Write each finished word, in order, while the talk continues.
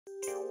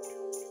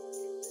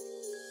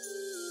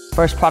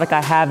First product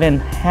I have in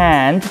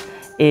hand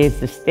is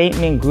the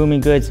STMNT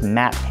Grooming Goods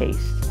Matte Paste.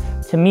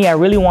 To me, I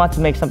really wanted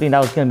to make something that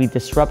was going to be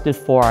disruptive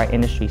for our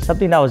industry,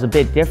 something that was a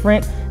bit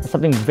different and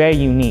something very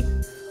unique.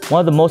 One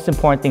of the most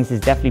important things is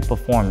definitely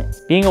performance.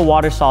 Being a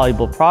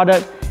water-soluble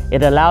product,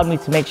 it allowed me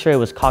to make sure it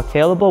was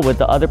cocktailable with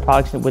the other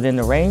products within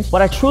the range.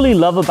 What I truly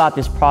love about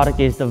this product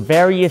is the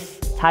various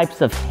types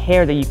of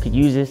hair that you could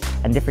use this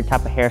and different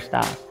type of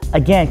hairstyles.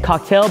 Again,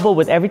 cocktailable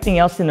with everything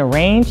else in the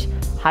range,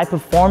 high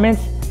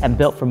performance, and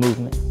built for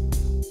movement.